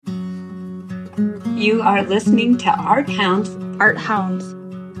You are listening to Art Hounds. Art Hounds.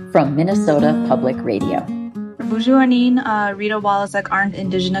 From Minnesota Public Radio. Bujuanin Rita Walazek Arndt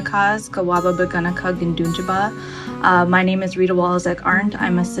Indigena Kaz Kawaba Beganaka Gindunjaba. My name is Rita Walazek Arndt.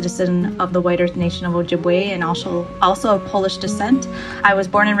 I'm a citizen of the White Earth Nation of Ojibwe and also of Polish descent. I was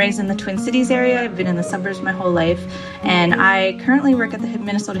born and raised in the Twin Cities area. I've been in the suburbs my whole life. And I currently work at the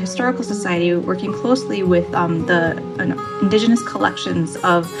Minnesota Historical Society, working closely with the indigenous collections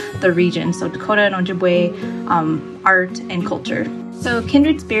of the region, so Dakota and Ojibwe art and culture. So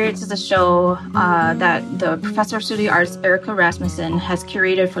Kindred Spirits is a show that the Professor of Studio Arts, Erica Rasmussen, has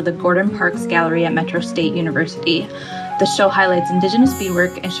curated for the Gordon Parks Gallery at Metro State University. The show highlights indigenous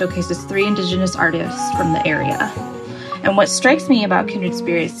beadwork and showcases 3 indigenous artists from the area. And what strikes me about Kindred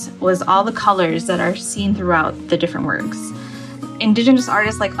Spirits was all the colors that are seen throughout the different works. Indigenous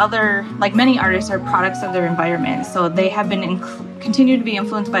artists, like many artists, are products of their environment, so they have been continue to be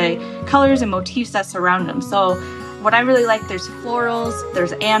influenced by colors and motifs that surround them. So what I really like, there's florals,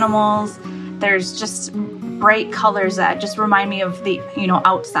 there's animals, there's just bright colors that just remind me of the,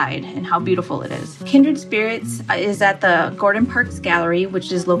 outside and how beautiful it is. Kindred Spirits is at the Gordon Parks Gallery,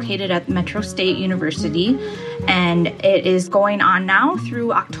 which is located at Metro State University, and it is going on now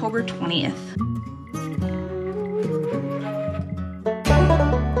through October 20th.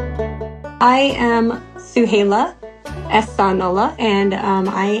 I am Suhaila Essanola, and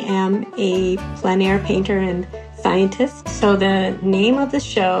I am a plein air painter and scientist. So the name of the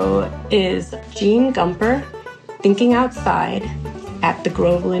show is Jean Gumper, Thinking Outside at the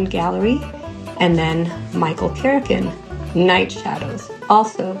Groveland Gallery, and then Michael Kerrigan, Night Shadows,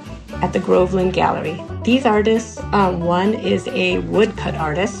 also at the Groveland Gallery. These artists, one is a woodcut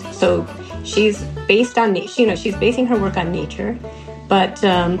artist, so she's based on she's basing her work on nature, but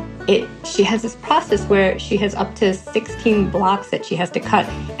she has this process where she has up to 16 blocks that she has to cut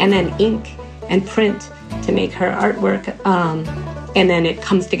and then ink and print to make her artwork, and then it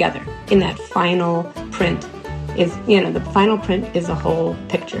comes together in that final print. The final print is a whole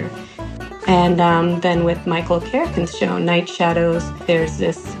picture. And then with Michael Kerrigan's show, Night Shadows, there's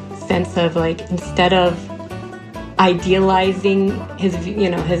this sense of instead of idealizing his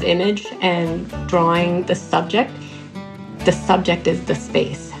image and drawing the subject is the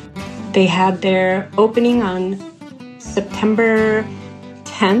space. They had their opening on September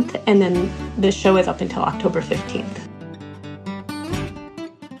 10th, and then the show is up until October 15th.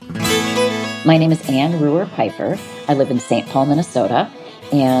 My name is Ann Ruhr-Pfeiffer. I live in St. Paul, Minnesota,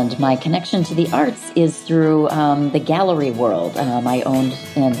 and my connection to the arts is through the gallery world. I owned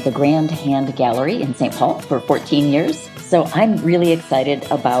the Grand Hand Gallery in St. Paul for 14 years, so I'm really excited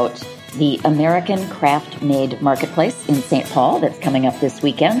about the American Craft Made Marketplace in St. Paul that's coming up this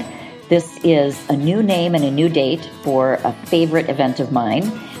weekend. This is a new name and a new date for a favorite event of mine.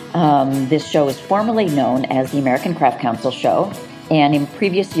 This show is formerly known as the American Craft Council Show, and in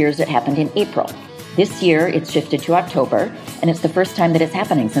previous years it happened in April. This year it's shifted to October, and it's the first time that it's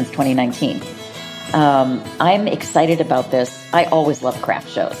happening since 2019. I'm excited about this. I always love craft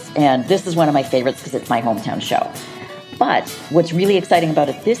shows, and this is one of my favorites because it's my hometown show. But what's really exciting about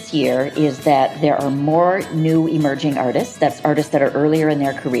it this year is that there are more new emerging artists. That's artists that are earlier in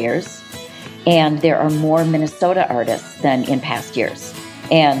their careers. And there are more Minnesota artists than in past years.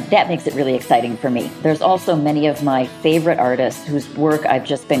 And that makes it really exciting for me. There's also many of my favorite artists whose work I've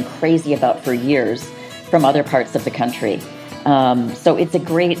just been crazy about for years from other parts of the country. So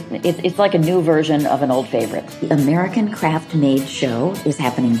it's like a new version of an old favorite. The American Craft Made Show is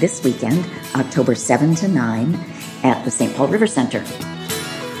happening this weekend, October 7 to 9, at the St. Paul River Center.